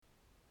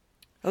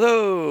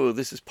Hello,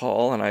 this is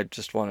Paul, and I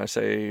just want to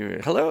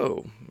say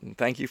hello.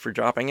 Thank you for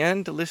dropping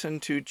in to listen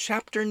to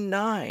Chapter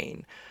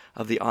 9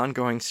 of the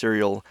ongoing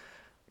serial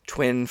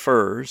Twin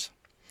Furs.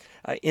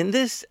 In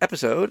this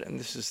episode, and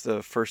this is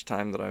the first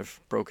time that I've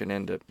broken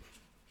in to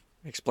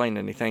explain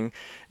anything,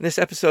 in this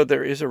episode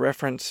there is a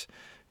reference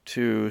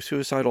to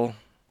suicidal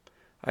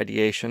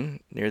ideation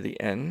near the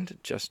end,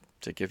 just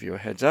to give you a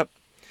heads up,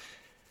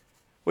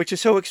 which is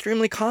so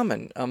extremely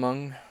common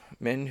among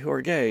men who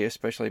are gay,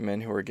 especially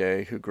men who are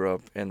gay who grew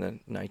up in the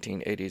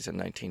 1980s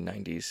and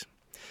 1990s.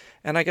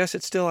 And I guess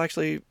it's still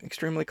actually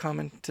extremely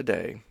common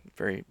today.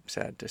 Very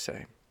sad to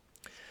say.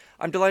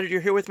 I'm delighted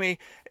you're here with me.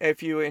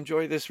 If you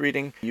enjoy this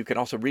reading, you can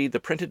also read the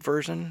printed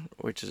version,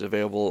 which is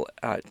available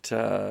at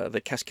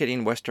the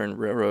Cascading Western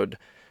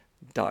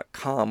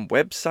Railroad.com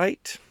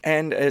website.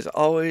 And as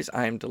always,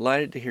 I'm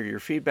delighted to hear your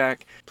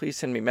feedback. Please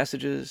send me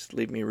messages,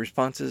 leave me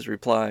responses,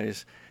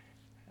 replies.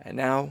 And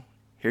now,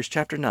 here's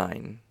Chapter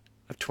 9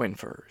 of Twin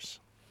Furs.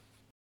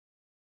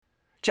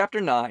 Chapter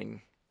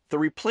 9, The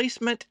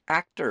Replacement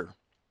Actor.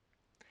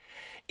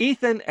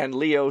 Ethan and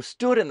Leo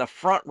stood in the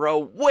front row,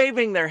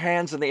 waving their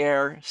hands in the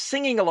air,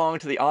 singing along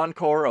to the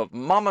encore of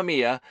Mamma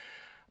Mia.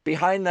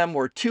 Behind them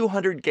were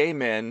 200 gay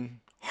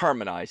men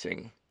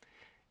harmonizing.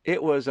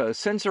 It was a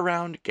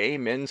sense-around gay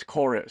men's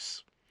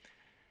chorus.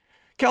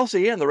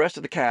 Kelsey and the rest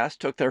of the cast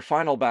took their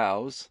final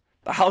bows.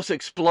 The house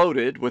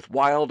exploded with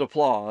wild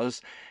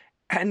applause,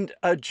 and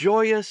a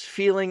joyous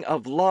feeling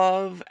of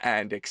love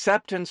and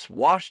acceptance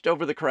washed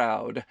over the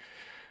crowd.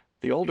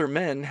 The older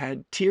men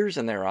had tears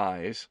in their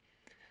eyes.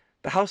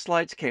 The house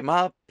lights came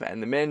up,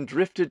 and the men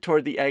drifted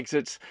toward the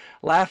exits,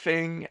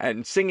 laughing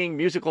and singing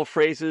musical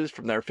phrases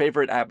from their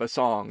favorite ABBA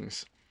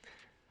songs.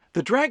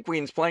 The drag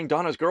queens playing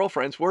Donna's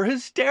girlfriends were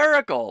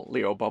hysterical,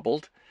 Leo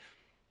bubbled.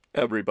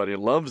 Everybody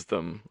loves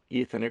them,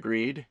 Ethan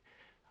agreed.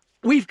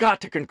 We've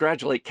got to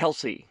congratulate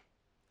Kelsey.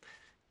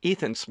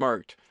 Ethan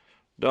smirked.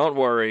 Don't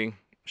worry.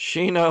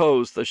 She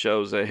knows the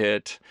show's a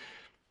hit.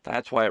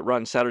 That's why it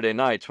runs Saturday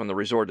nights when the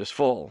resort is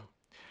full.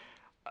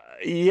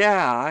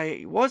 Yeah,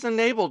 I wasn't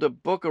able to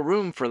book a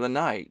room for the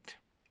night.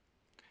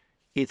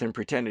 Ethan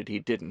pretended he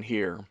didn't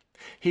hear.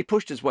 He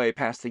pushed his way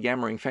past the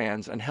yammering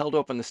fans and held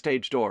open the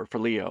stage door for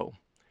Leo.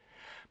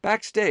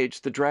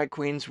 Backstage, the drag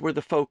queens were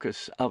the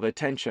focus of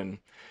attention.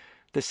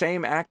 The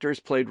same actors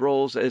played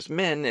roles as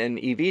men in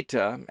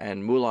Evita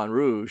and Moulin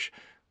Rouge,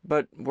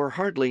 but were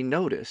hardly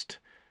noticed.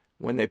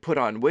 When they put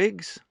on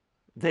wigs,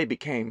 they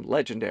became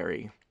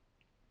legendary.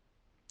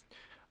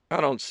 I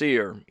don't see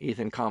her,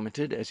 Ethan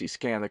commented as he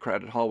scanned the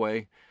crowded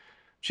hallway.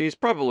 She's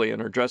probably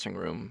in her dressing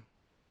room.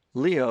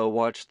 Leo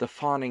watched the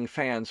fawning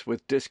fans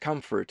with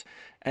discomfort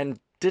and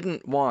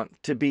didn't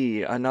want to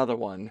be another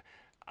one.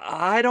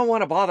 I don't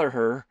want to bother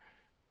her.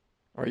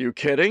 Are you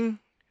kidding?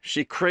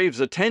 She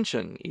craves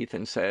attention,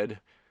 Ethan said.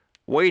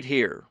 Wait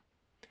here.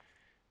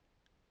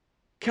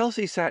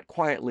 Kelsey sat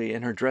quietly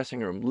in her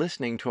dressing room,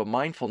 listening to a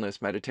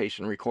mindfulness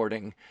meditation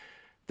recording.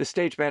 The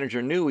stage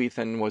manager knew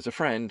Ethan was a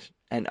friend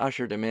and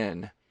ushered him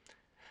in.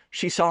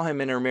 She saw him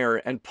in her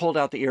mirror and pulled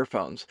out the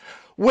earphones.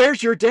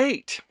 Where's your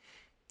date?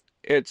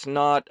 It's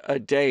not a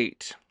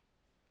date.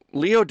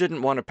 Leo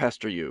didn't want to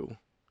pester you.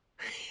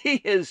 He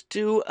is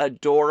too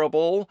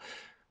adorable.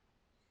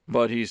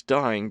 But he's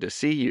dying to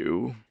see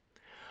you.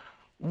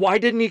 Why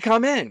didn't he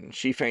come in?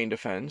 She feigned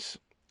offense.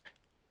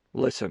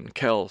 Listen,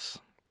 Kels,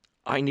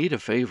 I need a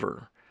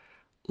favor.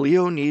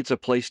 Leo needs a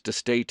place to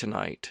stay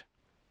tonight.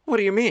 What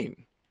do you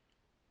mean?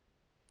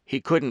 He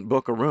couldn't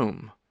book a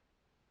room.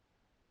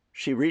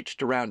 She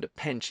reached around to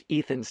pinch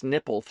Ethan's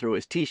nipple through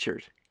his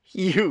t-shirt.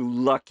 You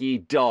lucky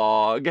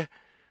dog.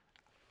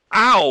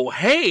 Ow,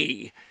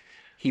 hey!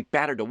 He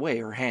battered away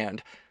her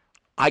hand.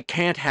 I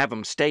can't have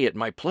him stay at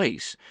my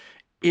place.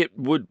 It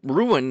would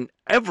ruin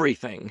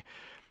everything.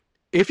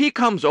 If he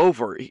comes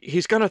over,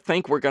 he's gonna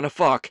think we're gonna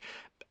fuck,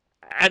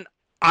 and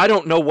I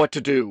don't know what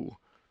to do.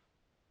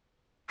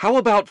 How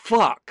about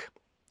fuck?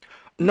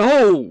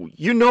 No,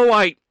 you know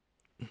I...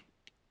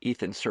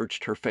 Ethan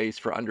searched her face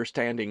for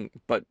understanding,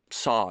 but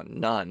saw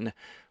none.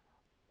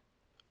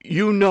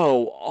 You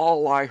know,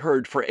 all I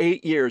heard for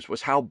 8 years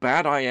was how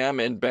bad I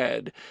am in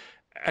bed,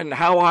 and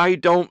how I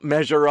don't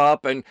measure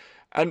up, and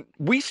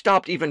we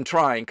stopped even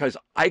trying, 'cause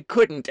I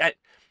couldn't,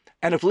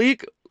 and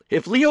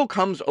if Leo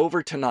comes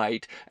over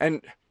tonight,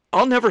 and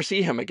I'll never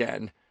see him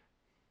again.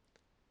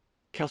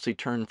 Kelsey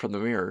turned from the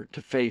mirror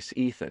to face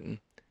Ethan.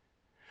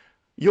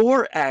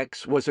 Your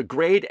ex was a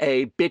grade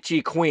A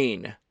bitchy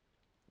queen.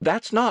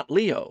 That's not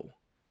Leo.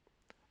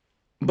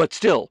 But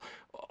still,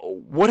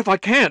 what if I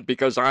can't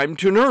because I'm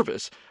too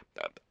nervous?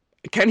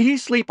 Can he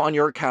sleep on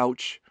your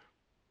couch?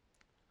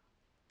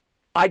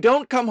 I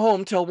don't come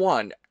home till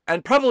 1,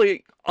 and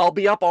probably I'll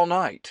be up all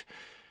night.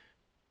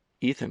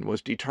 Ethan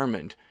was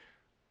determined.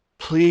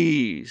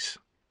 Please.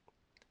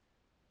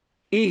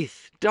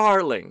 Eth,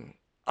 darling,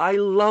 I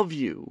love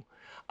you.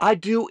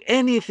 I'd do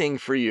anything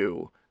for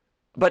you,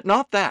 but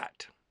not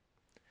that.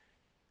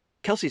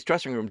 Kelsey's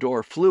dressing room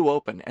door flew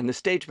open, and the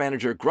stage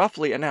manager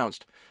gruffly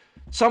announced,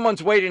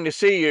 Someone's waiting to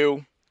see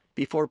you,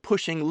 before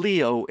pushing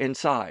Leo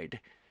inside.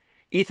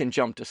 Ethan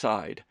jumped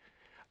aside.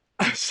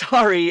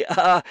 Sorry,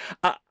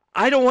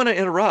 I don't want to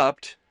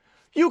interrupt.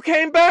 You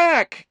came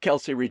back,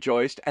 Kelsey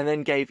rejoiced, and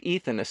then gave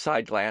Ethan a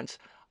side glance.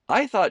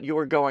 I thought you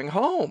were going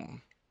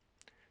home.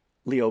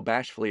 Leo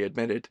bashfully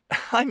admitted,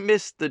 I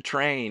missed the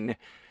train.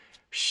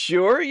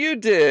 Sure you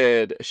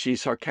did, she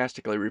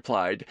sarcastically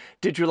replied.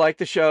 Did you like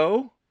the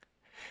show?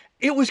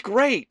 It was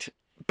great.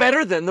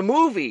 Better than the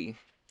movie.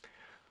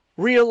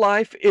 Real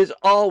life is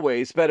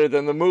always better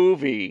than the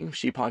movie,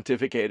 she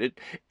pontificated.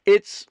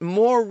 It's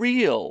more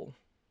real.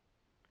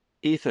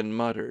 Ethan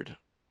muttered,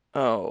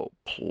 Oh,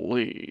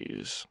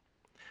 please.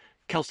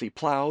 Kelsey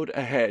plowed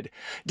ahead.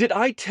 Did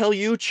I tell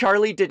you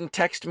Charlie didn't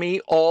text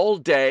me all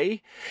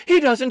day? He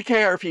doesn't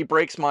care if he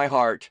breaks my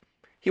heart.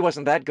 He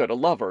wasn't that good a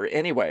lover,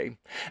 anyway.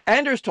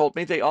 Anders told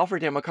me they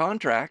offered him a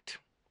contract.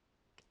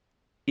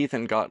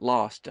 Ethan got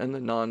lost in the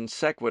non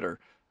sequitur.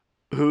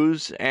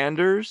 Who's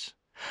Anders?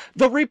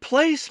 The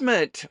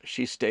replacement,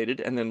 she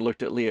stated, and then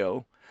looked at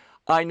Leo.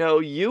 I know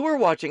you were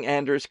watching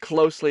Anders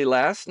closely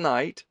last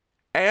night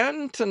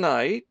and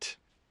tonight.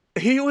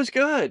 He was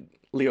good,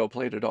 Leo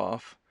played it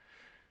off.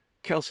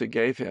 Kelsey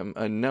gave him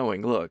a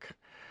knowing look.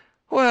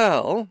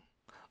 Well,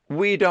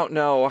 we don't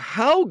know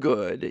how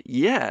good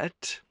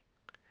yet.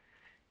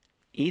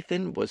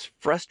 Ethan was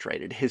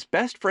frustrated. His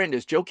best friend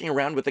is joking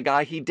around with a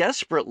guy he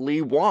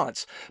desperately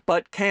wants,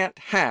 but can't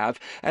have,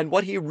 and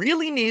what he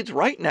really needs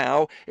right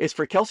now is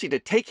for Kelsey to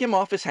take him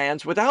off his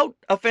hands without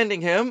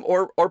offending him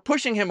or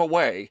pushing him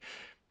away.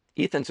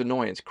 Ethan's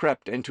annoyance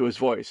crept into his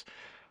voice.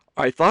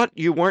 I thought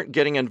you weren't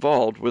getting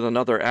involved with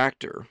another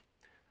actor.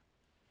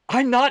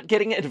 I'm not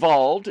getting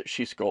involved,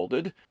 she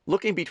scolded,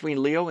 looking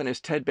between Leo in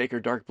his Ted Baker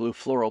dark blue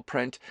floral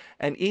print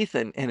and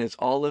Ethan in his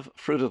olive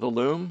Fruit of the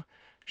Loom.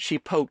 She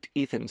poked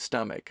Ethan's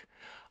stomach.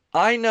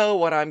 I know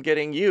what I'm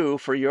getting you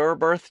for your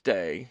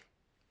birthday.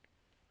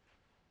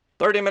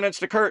 30 minutes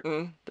to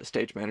curtain, the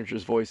stage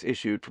manager's voice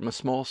issued from a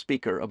small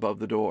speaker above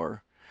the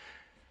door.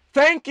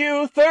 Thank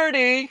you,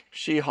 30,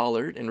 she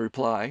hollered in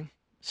reply.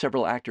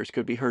 Several actors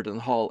could be heard in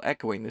the hall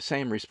echoing the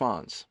same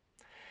response.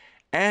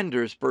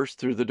 Anders burst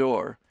through the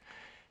door.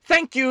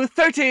 Thank you,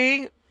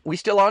 30! We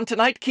still on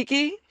tonight,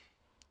 Kiki?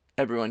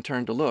 Everyone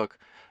turned to look.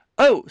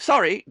 Oh,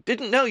 sorry,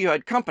 didn't know you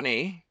had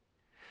company.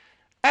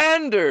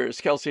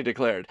 Anders, Kelsey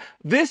declared,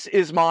 this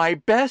is my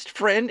best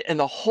friend in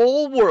the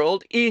whole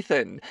world,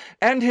 Ethan,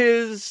 and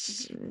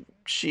his...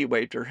 She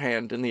waved her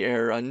hand in the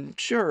air,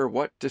 unsure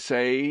what to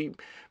say.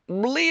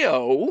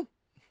 Leo.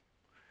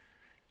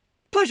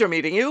 Pleasure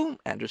meeting you,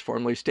 Anders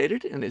formally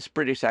stated in his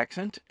British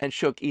accent, and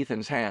shook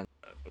Ethan's hand.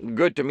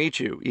 Good to meet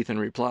you, Ethan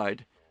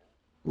replied.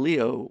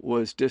 Leo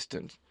was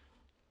distant.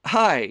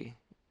 Hi.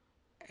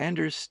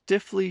 Anders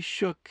stiffly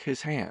shook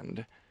his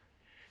hand.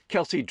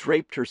 Kelsey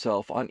draped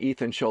herself on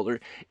Ethan's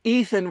shoulder.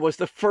 Ethan was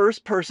the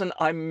first person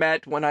I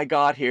met when I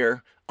got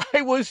here.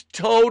 I was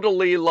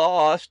totally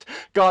lost,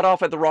 got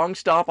off at the wrong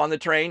stop on the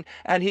train,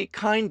 and he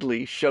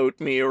kindly showed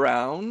me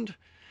around.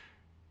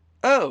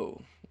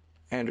 Oh,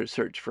 Anders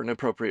searched for an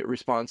appropriate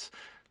response.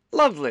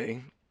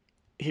 Lovely.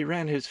 He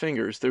ran his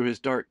fingers through his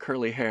dark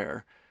curly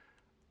hair.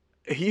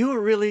 You were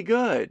really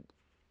good,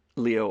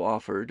 Leo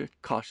offered,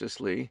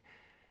 cautiously.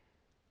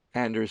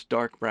 Anders'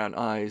 dark brown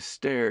eyes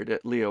stared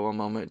at Leo a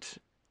moment,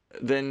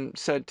 then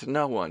said to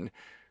no one,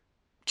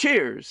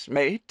 Cheers,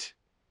 mate.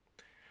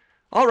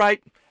 All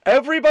right,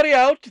 everybody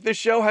out. This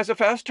show has a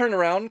fast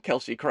turnaround,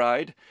 Kelsey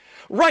cried.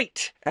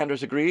 Right,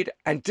 Anders agreed,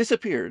 and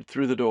disappeared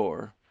through the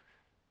door.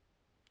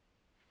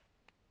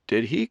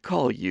 Did he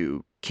call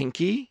you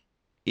kinky?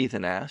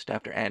 Ethan asked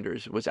after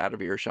Anders was out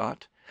of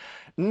earshot.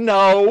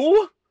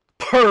 No,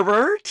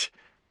 pervert.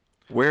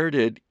 Where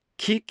did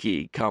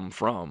Kiki come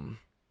from?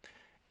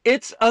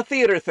 It's a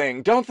theater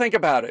thing. Don't think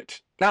about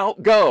it. Now,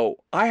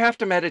 go. I have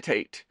to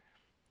meditate.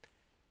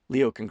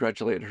 Leo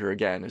congratulated her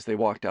again as they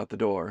walked out the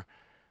door.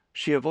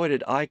 She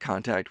avoided eye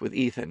contact with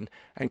Ethan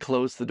and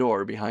closed the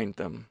door behind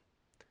them.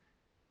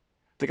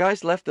 The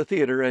guys left the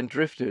theater and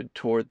drifted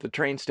toward the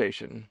train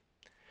station.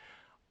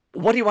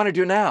 What do you want to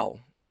do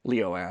now?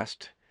 Leo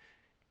asked.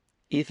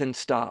 Ethan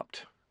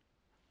stopped.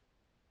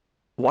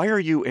 Why are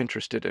you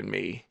interested in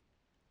me?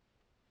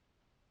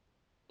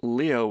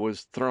 Leo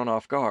was thrown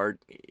off guard.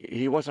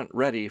 He wasn't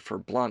ready for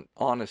blunt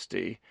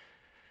honesty.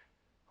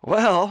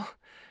 Well,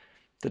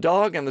 the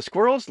dog and the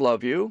squirrels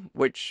love you,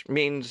 which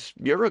means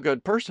you're a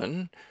good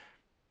person.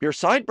 Your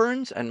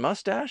sideburns and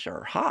mustache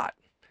are hot.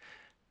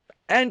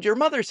 And your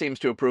mother seems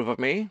to approve of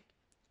me.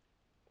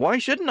 Why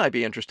shouldn't I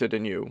be interested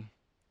in you?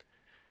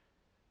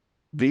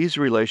 These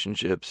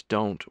relationships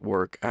don't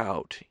work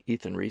out,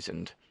 Ethan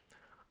reasoned.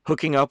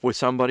 Hooking up with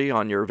somebody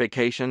on your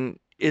vacation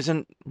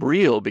isn't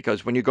real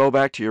because when you go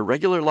back to your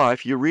regular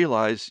life, you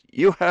realize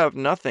you have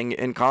nothing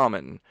in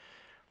common.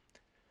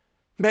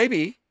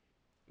 Maybe,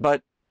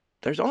 but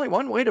there's only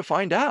one way to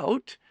find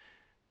out.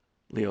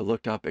 Leo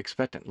looked up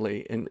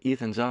expectantly in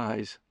Ethan's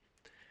eyes.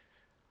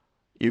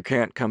 You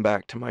can't come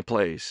back to my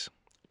place.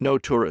 No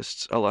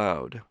tourists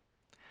allowed.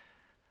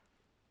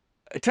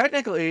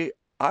 Technically,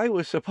 I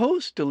was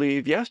supposed to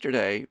leave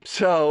yesterday,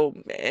 so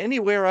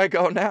anywhere I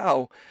go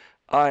now,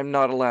 I'm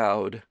not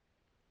allowed.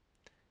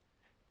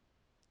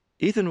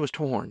 Ethan was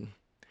torn.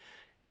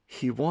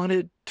 He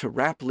wanted to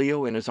wrap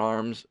Leo in his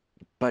arms,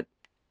 but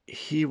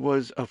he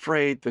was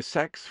afraid the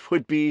sex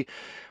would be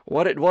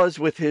what it was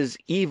with his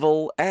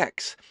evil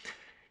ex.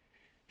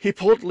 He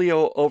pulled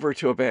Leo over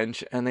to a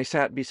bench, and they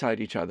sat beside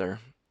each other.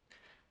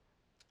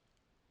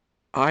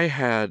 I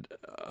had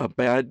a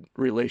bad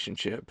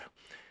relationship.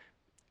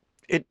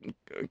 It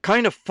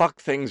kind of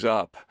fucked things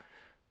up.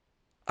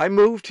 I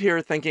moved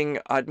here thinking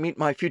I'd meet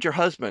my future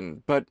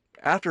husband, but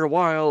after a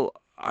while,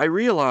 I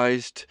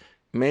realized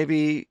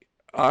maybe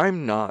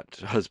I'm not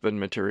husband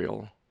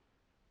material.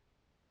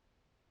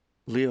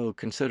 Leo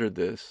considered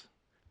this.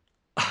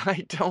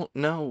 I don't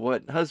know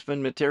what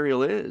husband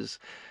material is.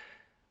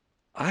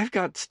 I've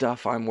got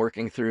stuff I'm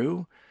working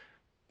through.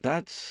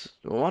 That's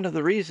one of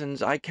the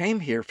reasons I came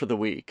here for the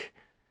week.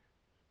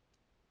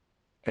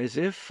 As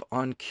if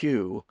on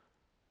cue,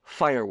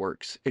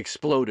 fireworks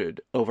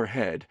exploded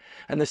overhead,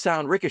 and the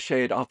sound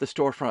ricocheted off the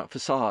storefront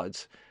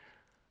facades.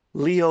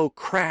 Leo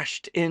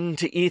crashed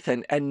into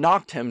Ethan and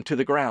knocked him to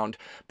the ground,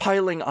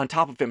 piling on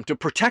top of him to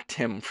protect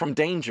him from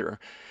danger.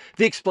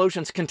 The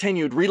explosions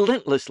continued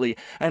relentlessly,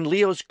 and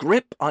Leo's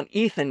grip on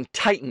Ethan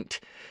tightened.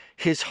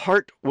 His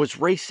heart was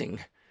racing.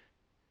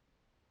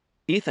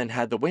 Ethan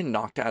had the wind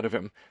knocked out of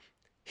him.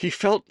 He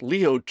felt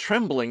Leo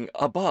trembling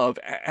above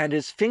and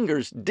his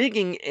fingers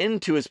digging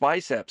into his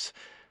biceps.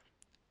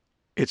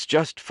 It's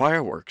just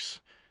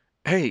fireworks.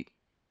 Hey,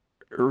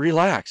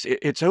 relax.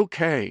 It's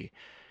okay.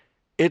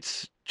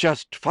 It's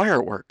just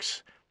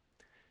fireworks.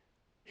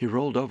 He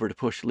rolled over to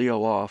push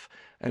Leo off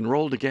and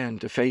rolled again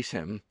to face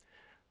him.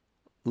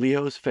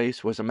 Leo's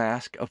face was a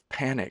mask of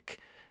panic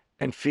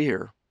and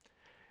fear.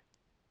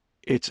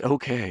 It's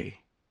okay.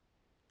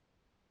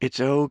 It's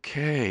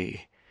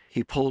okay.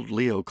 He pulled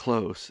Leo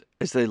close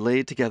as they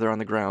laid together on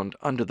the ground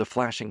under the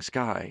flashing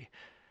sky.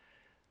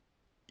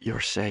 You're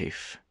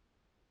safe.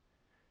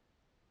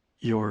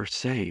 You're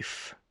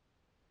safe.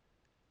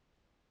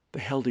 They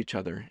held each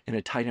other in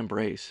a tight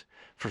embrace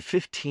for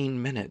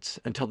 15 minutes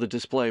until the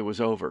display was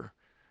over.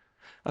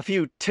 A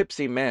few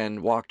tipsy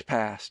men walked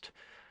past.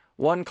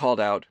 One called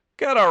out,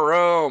 "Get a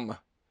room!"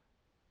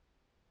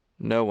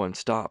 No one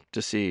stopped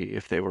to see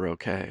if they were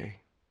okay.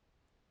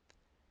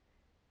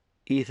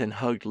 Ethan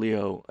hugged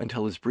Leo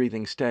until his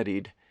breathing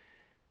steadied.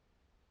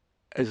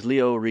 As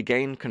Leo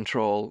regained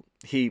control,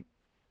 he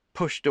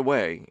pushed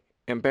away,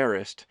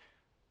 embarrassed.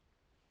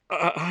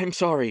 I'm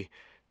sorry.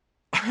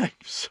 I'm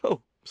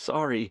so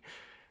sorry."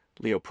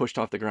 Leo pushed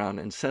off the ground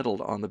and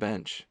settled on the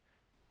bench.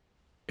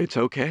 It's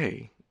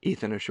okay,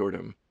 Ethan assured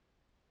him.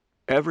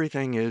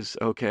 Everything is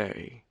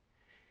okay.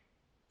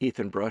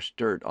 Ethan brushed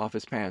dirt off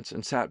his pants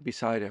and sat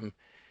beside him.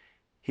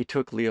 He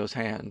took Leo's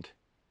hand.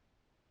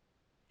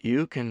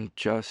 You can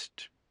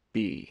just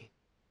be.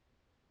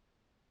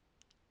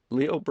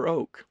 Leo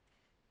broke.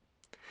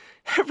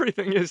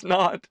 Everything is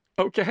not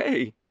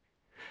okay.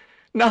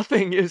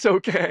 Nothing is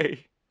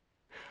okay.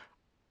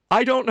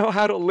 I don't know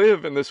how to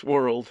live in this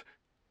world.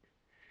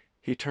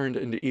 He turned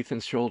into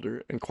Ethan's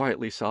shoulder and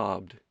quietly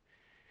sobbed.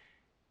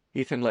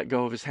 Ethan let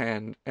go of his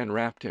hand and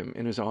wrapped him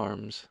in his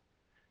arms.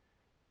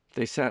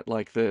 They sat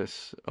like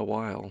this a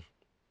while.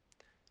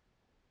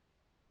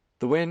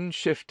 The wind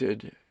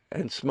shifted,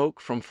 and smoke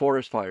from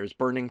forest fires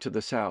burning to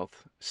the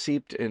south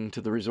seeped into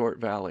the resort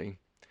valley.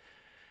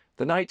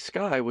 The night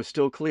sky was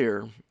still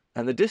clear,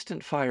 and the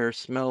distant fire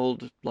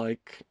smelled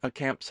like a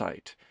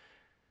campsite.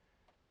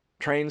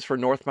 Trains for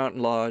North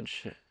Mountain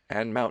Lodge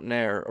and Mountain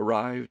Air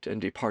arrived and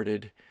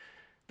departed.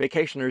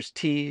 Vacationers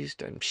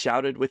teased and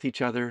shouted with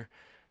each other.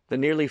 The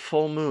nearly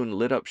full moon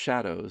lit up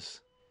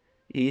shadows.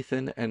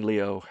 Ethan and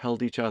Leo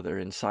held each other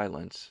in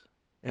silence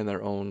in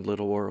their own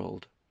little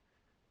world.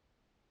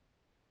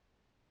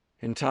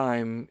 In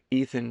time,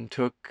 Ethan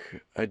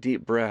took a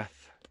deep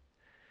breath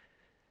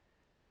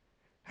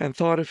and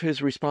thought of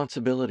his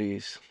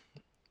responsibilities.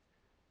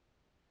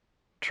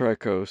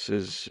 Tricos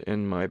is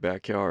in my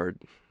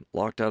backyard,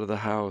 locked out of the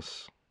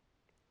house.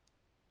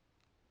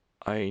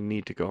 I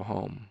need to go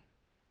home.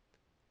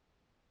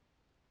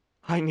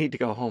 I need to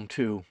go home,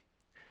 too.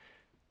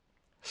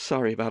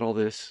 Sorry about all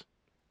this,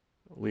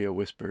 Leo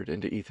whispered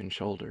into Ethan's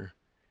shoulder.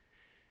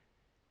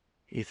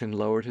 Ethan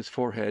lowered his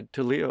forehead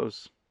to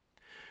Leo's.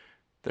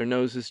 Their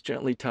noses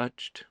gently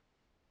touched.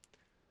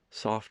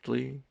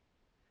 Softly,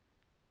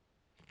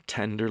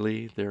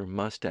 tenderly, their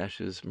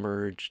mustaches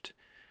merged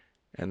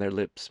and their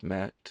lips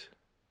met.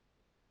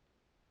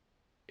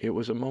 It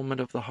was a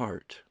moment of the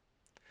heart,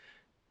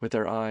 with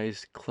their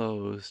eyes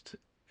closed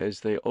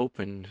as they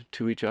opened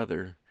to each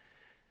other,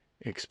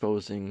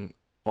 exposing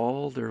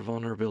all their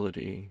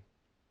vulnerability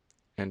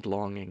and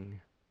longing.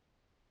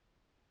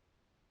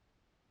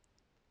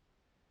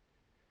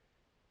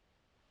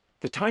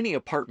 The tiny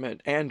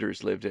apartment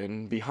Anders lived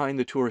in behind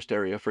the tourist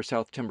area for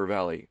South Timber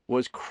Valley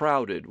was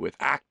crowded with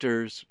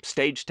actors,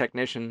 stage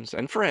technicians,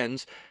 and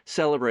friends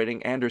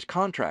celebrating Anders'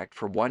 contract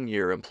for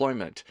 1-year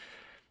employment.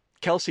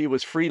 Kelsey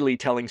was freely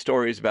telling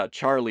stories about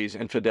Charlie's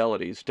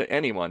infidelities to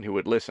anyone who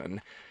would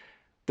listen.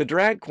 The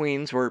drag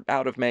queens were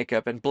out of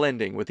makeup and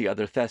blending with the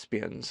other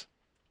thespians.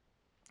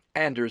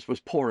 Anders was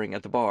pouring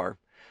at the bar.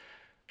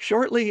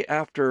 Shortly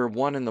after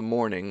 1 in the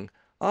morning,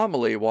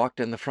 Amelie walked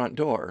in the front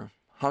door,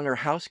 hung her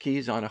house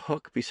keys on a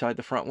hook beside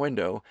the front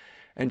window,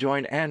 and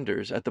joined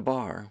Anders at the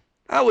bar.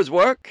 "How was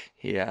work?"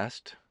 he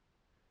asked.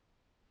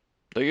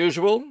 "The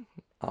usual,"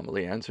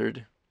 Amelie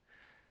answered.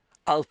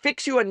 "I'll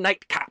fix you a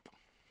nightcap."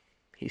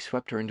 He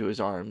swept her into his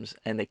arms,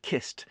 and they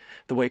kissed,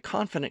 the way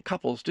confident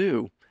couples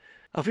do.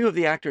 A few of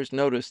the actors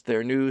noticed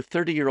their new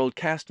 30-year-old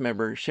cast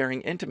member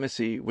sharing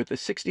intimacy with the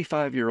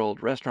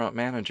 65-year-old restaurant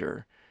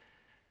manager.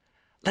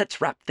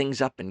 "Let's wrap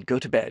things up and go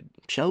to bed,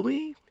 shall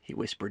we?" he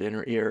whispered in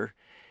her ear.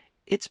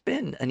 "It's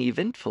been an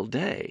eventful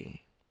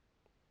day."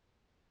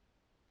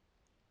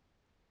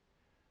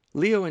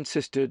 Leo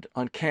insisted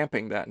on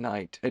camping that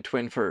night at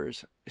Twin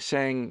Firs,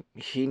 saying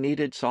he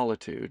needed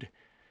solitude.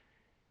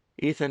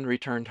 Ethan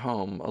returned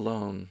home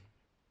alone.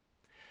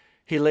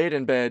 He laid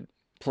in bed,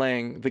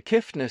 playing the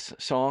Kiffness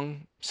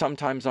song,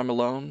 "Sometimes I'm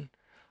Alone,"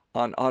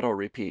 on auto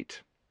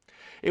repeat.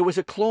 It was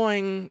a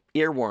cloying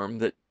earworm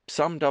that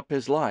summed up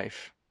his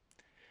life.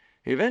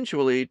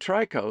 Eventually,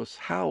 Trikos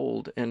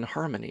howled in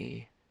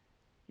harmony.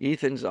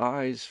 Ethan's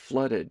eyes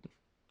flooded.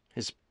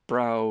 His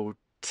brow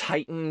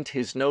tightened,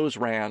 his nose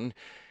ran.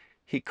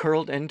 He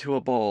curled into a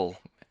ball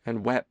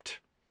and wept.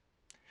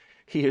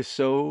 He is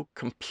so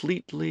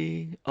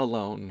completely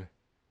alone,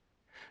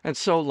 and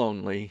so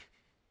lonely,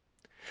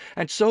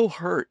 and so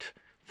hurt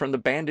from the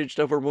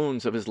bandaged-over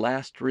wounds of his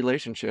last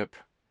relationship.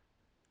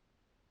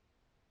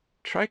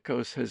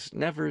 Trikos has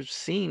never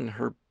seen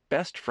her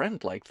best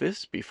friend like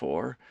this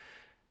before,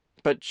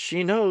 but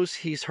she knows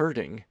he's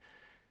hurting.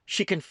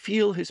 She can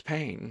feel his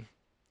pain.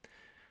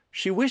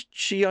 She wished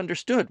she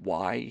understood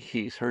why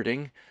he's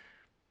hurting.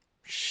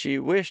 She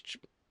wished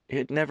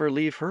he'd never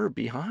leave her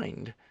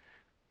behind.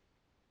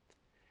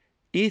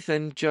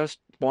 Ethan just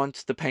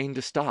wants the pain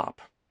to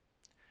stop.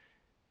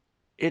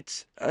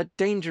 It's a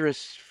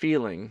dangerous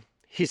feeling.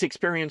 He's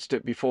experienced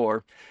it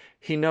before.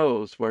 He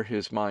knows where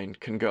his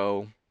mind can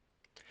go.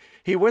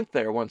 He went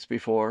there once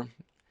before,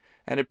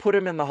 and it put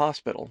him in the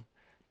hospital,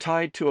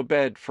 tied to a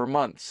bed for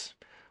months,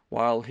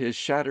 while his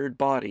shattered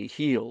body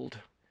healed.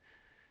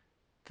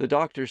 The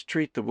doctors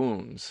treat the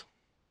wounds,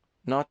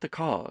 not the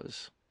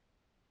cause.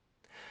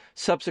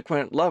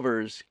 Subsequent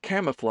lovers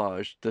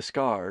camouflaged the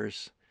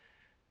scars.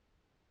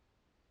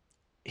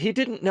 He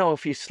didn't know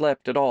if he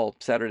slept at all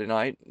Saturday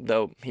night,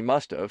 though he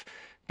must have,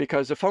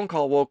 because a phone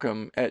call woke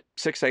him at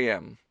 6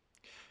 a.m.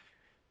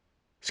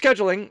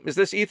 "Scheduling, is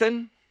this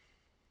Ethan?"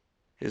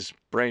 His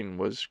brain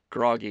was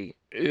groggy.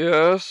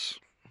 "Yes."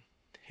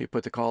 He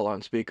put the call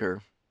on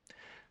speaker.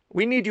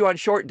 "We need you on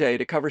short day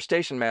to cover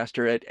station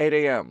master at 8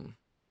 a.m.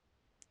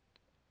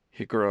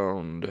 He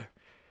groaned.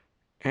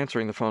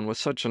 Answering the phone was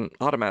such an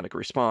automatic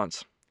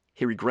response.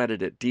 He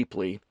regretted it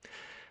deeply.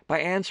 By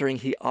answering,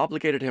 he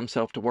obligated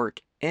himself to work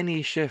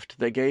any shift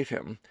they gave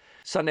him.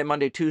 Sunday,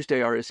 Monday,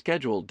 Tuesday are his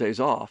scheduled days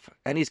off,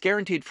 and he's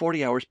guaranteed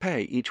 40 hours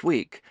pay each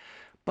week.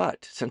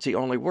 But since he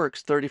only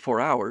works 34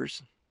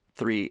 hours,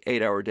 3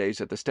 8-hour days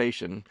at the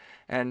station,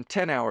 and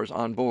 10 hours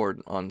on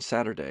board on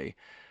Saturday,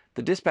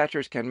 the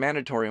dispatchers can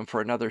mandatory him for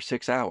another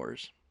 6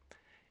 hours,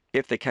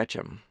 if they catch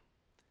him.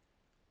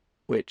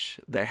 Which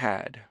they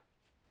had.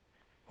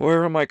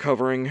 "Where am I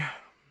covering?"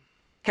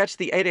 "Catch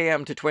the 8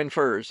 a.m. to Twin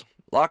Firs.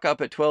 Lock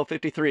up at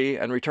 12:53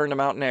 and return to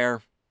Mountain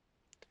Air."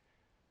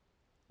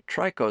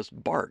 Trikos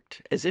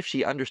barked, as if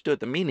she understood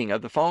the meaning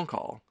of the phone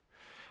call.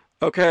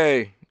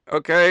 Okay,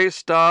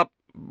 stop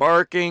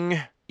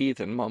barking,"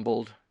 Ethan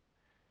mumbled.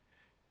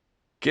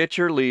 "Get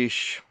your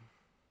leash."